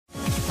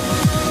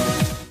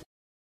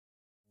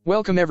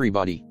Welcome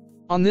everybody.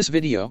 On this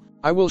video,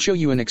 I will show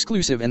you an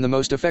exclusive and the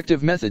most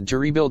effective method to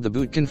rebuild the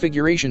boot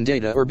configuration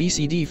data or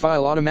BCD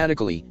file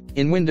automatically,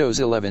 in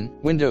Windows 11,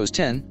 Windows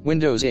 10,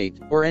 Windows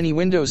 8, or any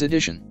Windows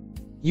edition.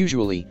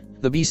 Usually,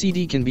 the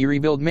BCD can be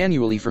rebuilt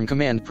manually from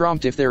command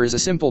prompt if there is a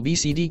simple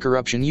BCD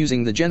corruption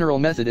using the general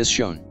method as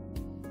shown.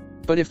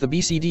 But if the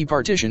BCD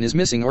partition is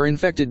missing or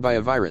infected by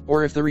a virus,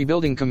 or if the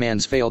rebuilding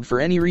commands failed for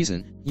any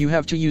reason, you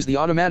have to use the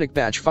automatic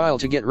batch file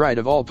to get rid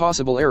of all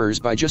possible errors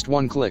by just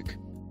one click.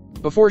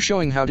 Before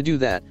showing how to do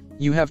that,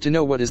 you have to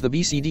know what is the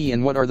BCD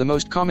and what are the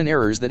most common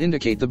errors that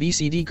indicate the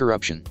BCD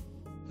corruption.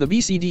 The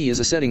BCD is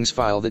a settings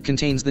file that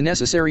contains the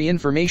necessary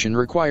information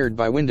required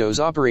by Windows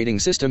operating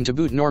system to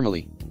boot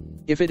normally.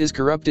 If it is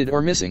corrupted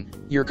or missing,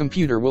 your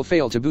computer will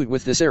fail to boot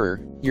with this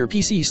error. Your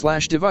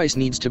PC/device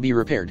needs to be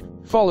repaired,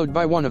 followed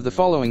by one of the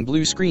following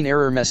blue screen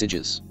error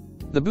messages.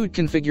 The boot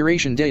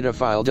configuration data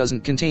file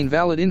doesn't contain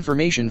valid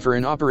information for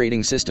an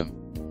operating system.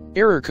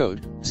 Error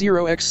code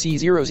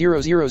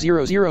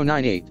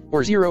 0xC0000098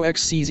 or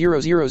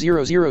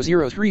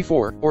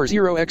 0xC0000034 or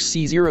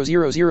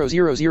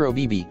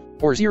 0xC00000BB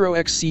or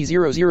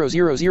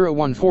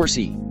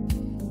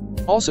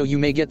 0xC0000014C. Also, you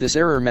may get this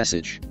error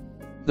message.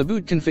 The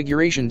boot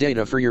configuration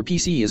data for your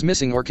PC is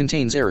missing or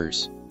contains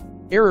errors.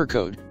 Error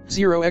code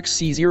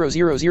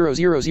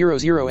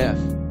 0xC0000000F.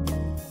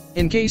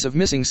 In case of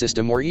missing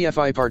system or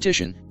EFI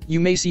partition, you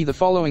may see the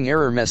following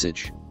error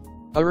message.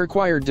 A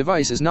required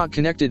device is not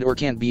connected or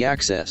can't be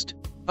accessed.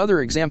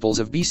 Other examples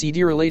of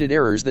BCD-related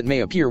errors that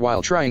may appear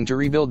while trying to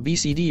rebuild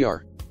BCD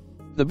are: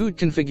 the boot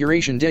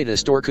configuration data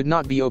store could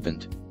not be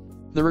opened.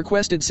 The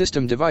requested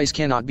system device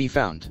cannot be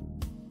found.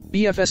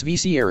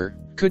 BFSVC error,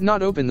 could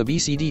not open the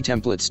BCD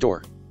template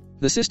store.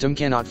 The system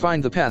cannot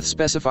find the path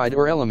specified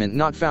or element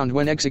not found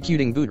when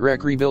executing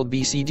Bootrec rebuild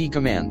BCD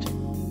command.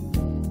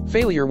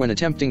 Failure when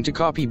attempting to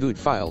copy boot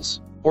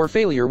files, or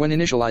failure when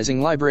initializing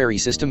library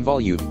system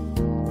volume.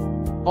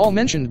 All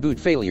mentioned boot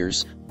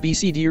failures,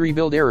 BCD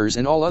rebuild errors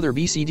and all other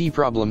BCD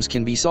problems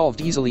can be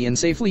solved easily and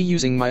safely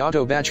using my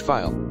auto batch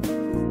file.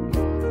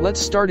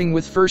 Let's starting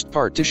with first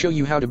part to show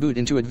you how to boot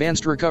into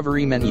advanced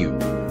recovery menu.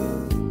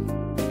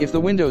 If the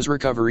Windows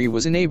recovery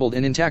was enabled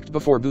and intact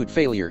before boot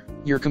failure,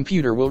 your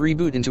computer will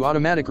reboot into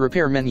automatic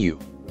repair menu.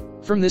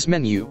 From this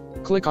menu,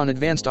 click on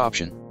advanced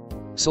option.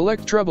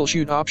 Select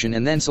troubleshoot option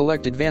and then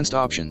select advanced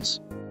options.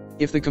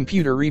 If the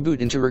computer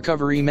reboot into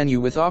recovery menu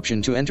with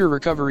option to enter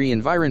recovery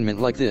environment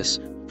like this,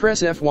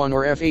 press F1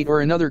 or F8 or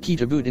another key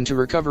to boot into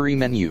recovery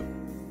menu.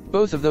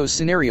 Both of those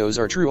scenarios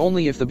are true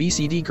only if the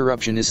BCD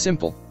corruption is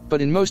simple,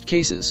 but in most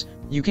cases,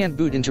 you can't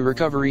boot into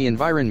recovery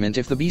environment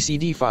if the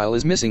BCD file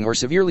is missing or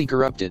severely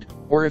corrupted,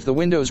 or if the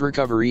Windows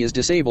recovery is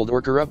disabled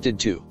or corrupted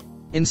too.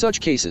 In such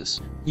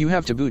cases, you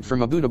have to boot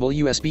from a bootable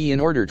USB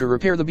in order to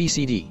repair the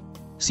BCD.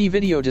 See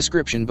video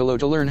description below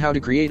to learn how to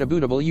create a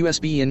bootable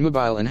USB in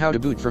mobile and how to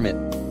boot from it.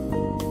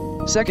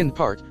 Second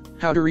part,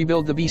 how to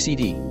rebuild the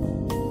BCD.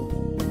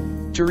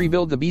 To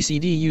rebuild the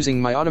BCD using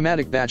my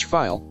automatic batch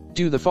file,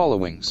 do the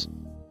followings.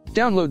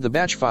 Download the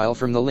batch file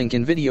from the link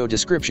in video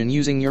description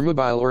using your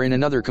mobile or in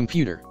another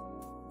computer.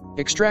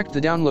 Extract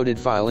the downloaded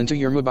file into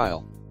your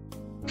mobile.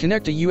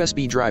 Connect a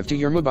USB drive to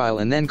your mobile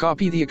and then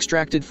copy the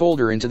extracted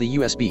folder into the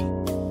USB.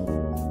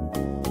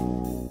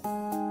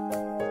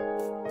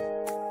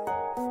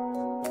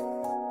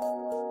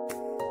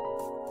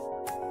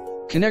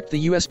 Connect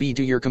the USB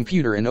to your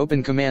computer and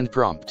open command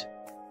prompt.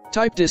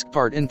 Type disk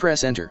part and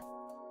press enter.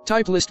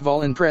 Type list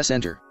vol and press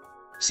enter.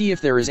 See if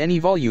there is any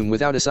volume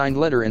without assigned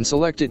letter and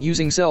select it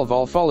using cell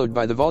vol followed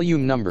by the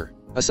volume number.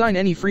 Assign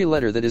any free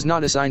letter that is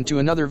not assigned to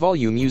another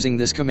volume using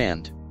this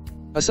command.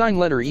 Assign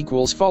letter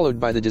equals followed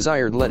by the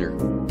desired letter.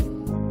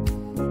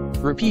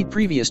 Repeat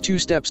previous two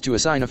steps to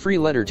assign a free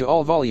letter to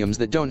all volumes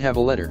that don't have a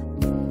letter.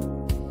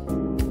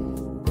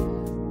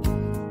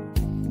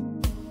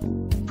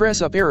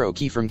 Press up arrow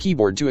key from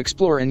keyboard to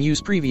explore and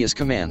use previous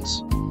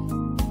commands.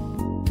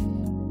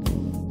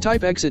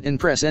 Type exit and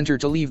press enter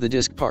to leave the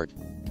disk part.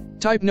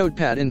 Type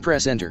notepad and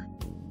press enter.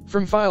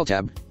 From File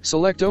tab,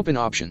 select Open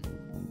option.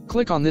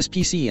 Click on this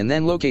PC and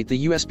then locate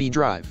the USB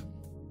drive.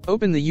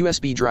 Open the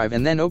USB drive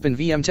and then open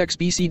VMTex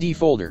BCD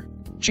folder.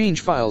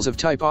 Change files of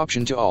type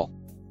option to all.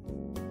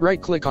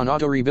 Right-click on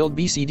Auto Rebuild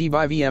BCD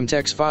by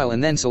VMTex file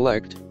and then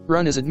select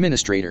Run as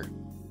Administrator.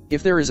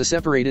 If there is a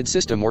separated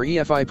system or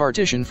EFI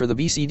partition for the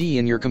BCD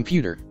in your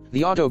computer,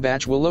 the auto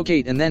batch will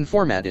locate and then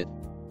format it.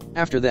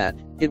 After that,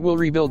 it will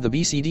rebuild the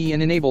BCD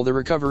and enable the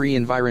recovery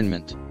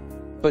environment.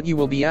 But you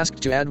will be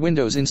asked to add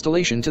Windows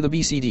installation to the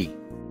BCD.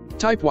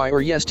 Type Y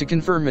or Yes to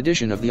confirm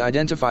addition of the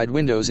identified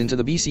Windows into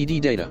the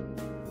BCD data.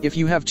 If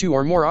you have 2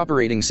 or more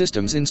operating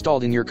systems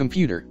installed in your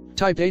computer,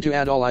 type A to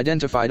add all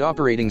identified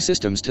operating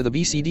systems to the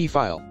BCD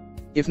file.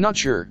 If not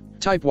sure,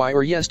 type Y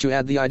or Yes to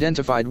add the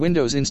identified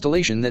Windows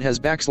installation that has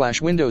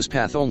 /Windows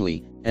path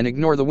only, and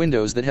ignore the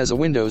Windows that has a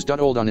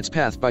Windows.old on its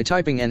path by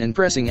typing N and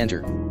pressing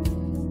enter.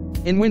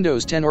 In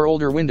Windows 10 or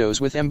older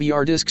Windows with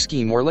MBR disk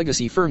scheme or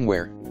legacy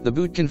firmware, the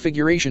boot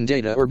configuration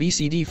data or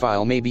BCD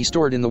file may be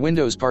stored in the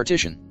Windows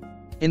partition.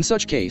 In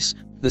such case,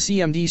 the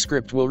CMD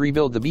script will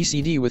rebuild the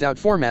BCD without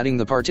formatting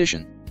the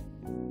partition.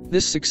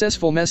 This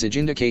successful message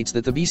indicates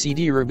that the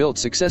BCD rebuilt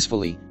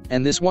successfully,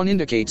 and this one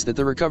indicates that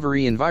the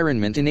recovery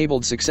environment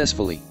enabled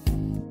successfully.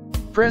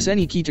 Press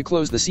any key to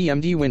close the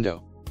CMD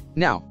window.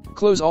 Now,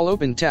 close all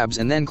open tabs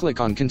and then click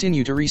on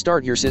Continue to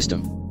restart your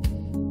system.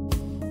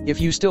 If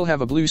you still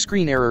have a blue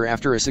screen error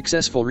after a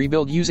successful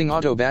rebuild using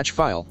auto batch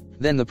file,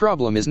 then the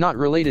problem is not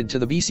related to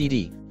the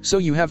BCD, so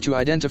you have to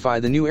identify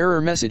the new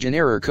error message and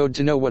error code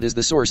to know what is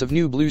the source of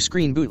new blue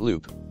screen boot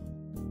loop.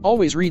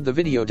 Always read the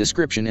video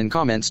description and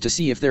comments to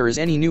see if there is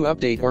any new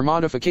update or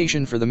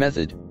modification for the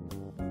method.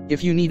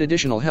 If you need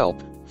additional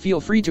help,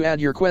 feel free to add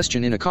your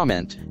question in a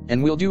comment,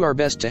 and we'll do our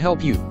best to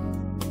help you.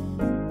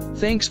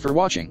 Thanks for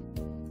watching.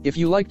 If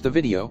you liked the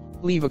video,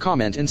 leave a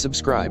comment and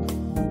subscribe.